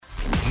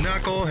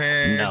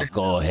Knucklehead.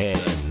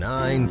 The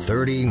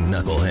 930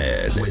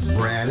 Knucklehead with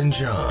Brad and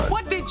John.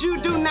 What did you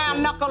do now,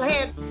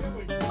 Knucklehead?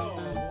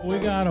 We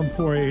got them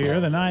for you here,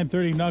 the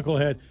 930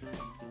 Knucklehead.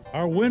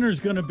 Our winner's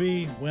going to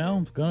be,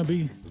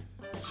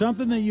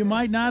 something that you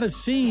might not have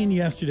seen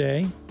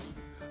yesterday.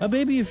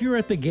 Maybe if you're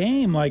at the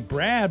game like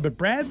Brad, but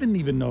Brad didn't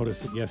even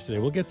notice it yesterday.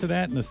 We'll get to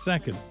that in a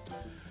second.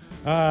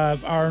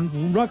 Our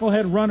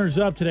Knucklehead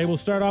runners-up today, we'll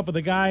start off with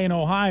a guy in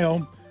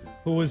Ohio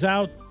who was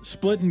out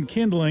splitting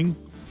kindling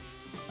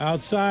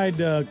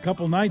outside a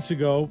couple nights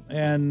ago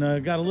and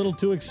got a little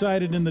too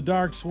excited in the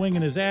dark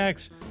swinging his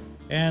axe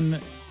and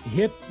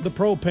hit the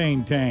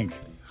propane tank.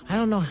 I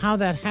don't know how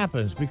that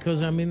happens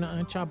because,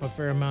 I chop a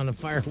fair amount of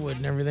firewood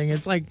and everything.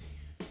 It's like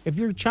if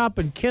you're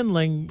chopping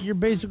kindling, you're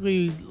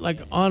basically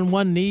like on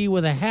one knee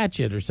with a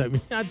hatchet or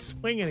something. You're not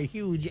swinging a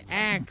huge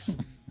axe.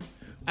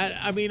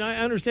 I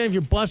understand if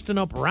you're busting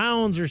up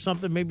rounds or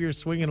something, maybe you're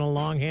swinging a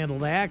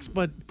long-handled axe,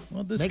 but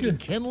making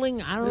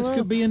kindling, I don't know. This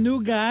could be a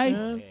new guy.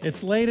 Yeah.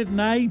 It's late at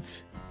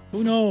night.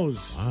 Who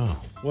knows? Wow.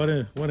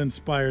 What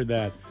inspired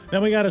that?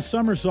 Then we got a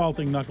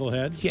somersaulting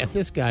knucklehead. Yeah,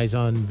 this guy's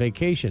on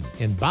vacation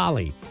in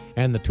Bali,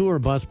 and the tour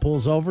bus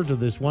pulls over to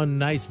this one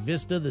nice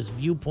vista, this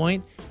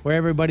viewpoint, where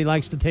everybody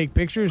likes to take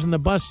pictures, and the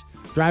bus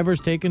driver's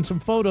taking some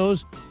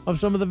photos of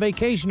some of the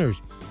vacationers.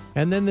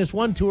 And then this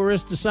one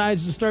tourist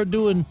decides to start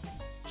doing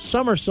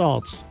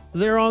somersaults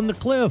there on the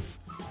cliff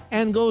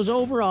and goes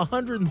over a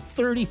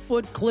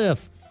 130-foot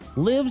cliff.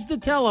 Lives to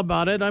tell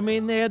about it.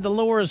 They had to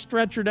lower a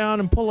stretcher down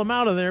and pull him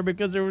out of there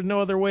because there was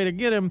no other way to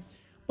get him.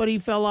 But he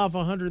fell off a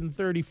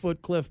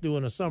 130-foot cliff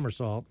doing a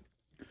somersault.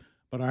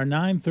 But our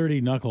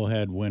 930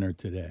 Knucklehead winner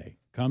today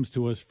comes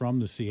to us from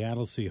the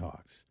Seattle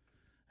Seahawks.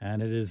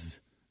 And it is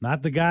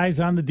not the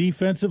guys on the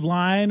defensive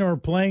line or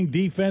playing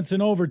defense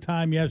in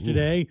overtime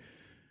yesterday.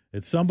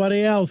 It's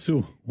somebody else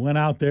who went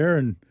out there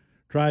and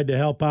tried to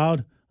help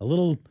out. A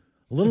little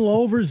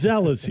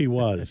overzealous he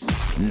was.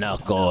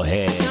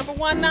 Knucklehead. Number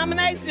one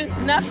nomination,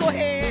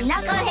 Knucklehead.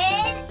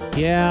 Knucklehead?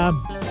 Yeah,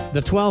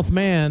 the 12th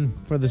man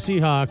for the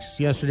Seahawks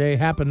yesterday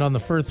happened on the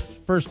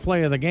first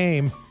play of the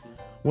game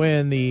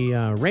when the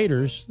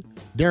Raiders,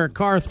 Derek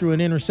Carr threw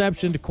an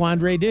interception to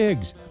Quandre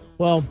Diggs.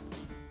 Well,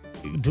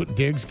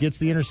 Diggs gets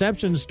the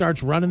interception and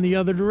starts running the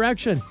other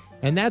direction.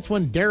 And that's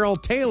when Darrell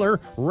Taylor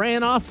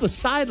ran off the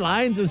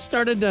sidelines and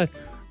started to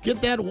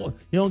get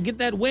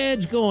that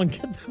wedge going,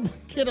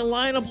 get a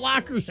line of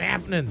blockers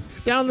happening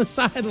down the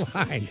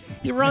sideline.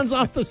 He runs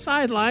off the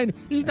sideline.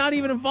 He's not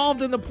even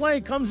involved in the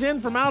play, comes in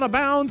from out of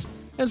bounds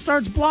and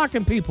starts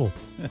blocking people.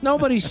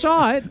 Nobody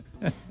saw it.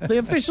 The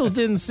officials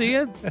didn't see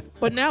it,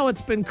 but now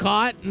it's been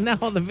caught, and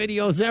now the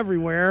video's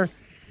everywhere.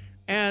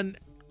 And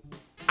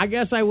I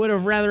guess I would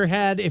have rather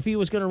had, if he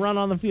was going to run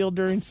on the field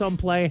during some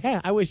play,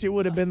 I wish it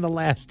would have been the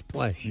last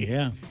play.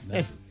 Yeah.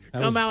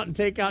 Come out and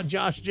take out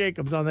Josh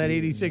Jacobs on that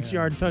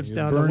 86-yard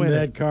touchdown to burned win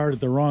that it. card at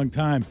the wrong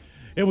time.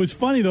 It was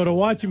funny, though, to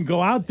watch him go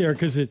out there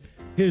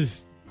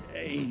because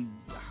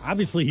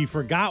obviously he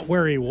forgot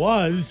where he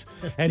was,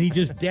 and he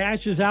just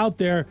dashes out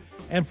there,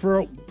 and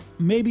for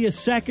maybe a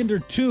second or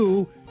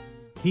two,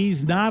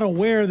 he's not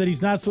aware that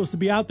he's not supposed to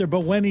be out there.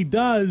 But when he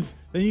does,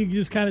 then you can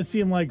just kind of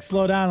see him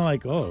slow down and I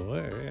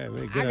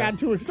got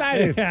too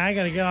excited. I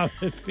got to get off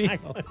the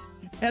field.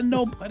 And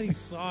nobody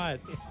saw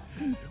it.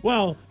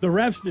 Well, the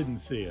refs didn't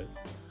see it.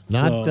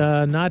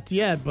 Not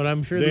yet, but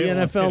I'm sure the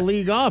NFL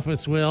league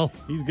office will.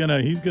 He's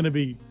gonna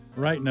be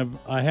writing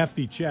a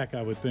hefty check,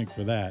 I would think,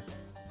 for that.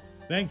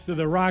 Thanks to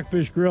the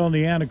Rockfish Grill and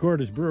the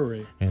Anacortes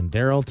Brewery. And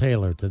Darrell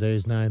Taylor,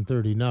 today's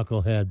 930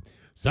 Knucklehead.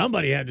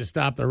 Somebody had to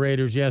stop the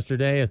Raiders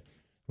yesterday. At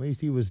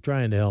least he was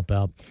trying to help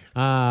out.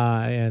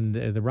 And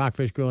the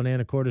Rockfish Grill and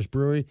Anacortes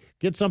Brewery.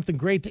 Get something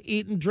great to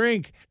eat and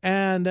drink.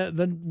 And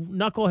the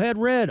Knucklehead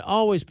Red,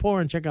 always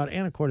pouring. Check out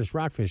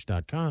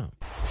AnacortesRockfish.com.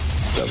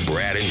 The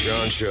Brad and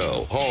John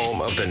Show,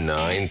 home of the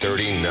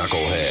 930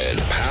 Knucklehead.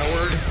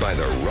 Powered by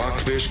the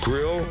Rockfish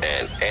Grill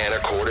and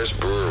Anacortes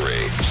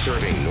Brewery.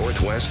 Serving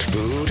Northwest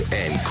food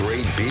and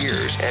great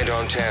beers. And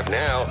on tap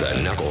now, the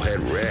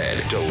Knucklehead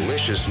Red.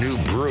 Delicious new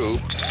brew.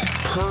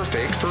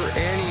 Perfect for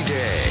any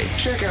day.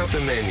 Check out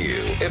the menu,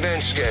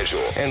 event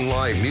schedule, and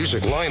live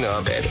music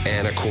lineup at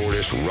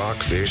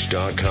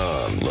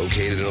AnacortesRockfish.com.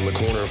 Located on the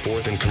corner of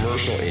 4th and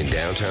Commercial in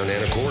downtown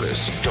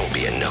Anacortes. Don't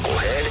be a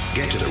knucklehead.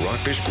 Get to the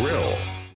Rockfish Grill.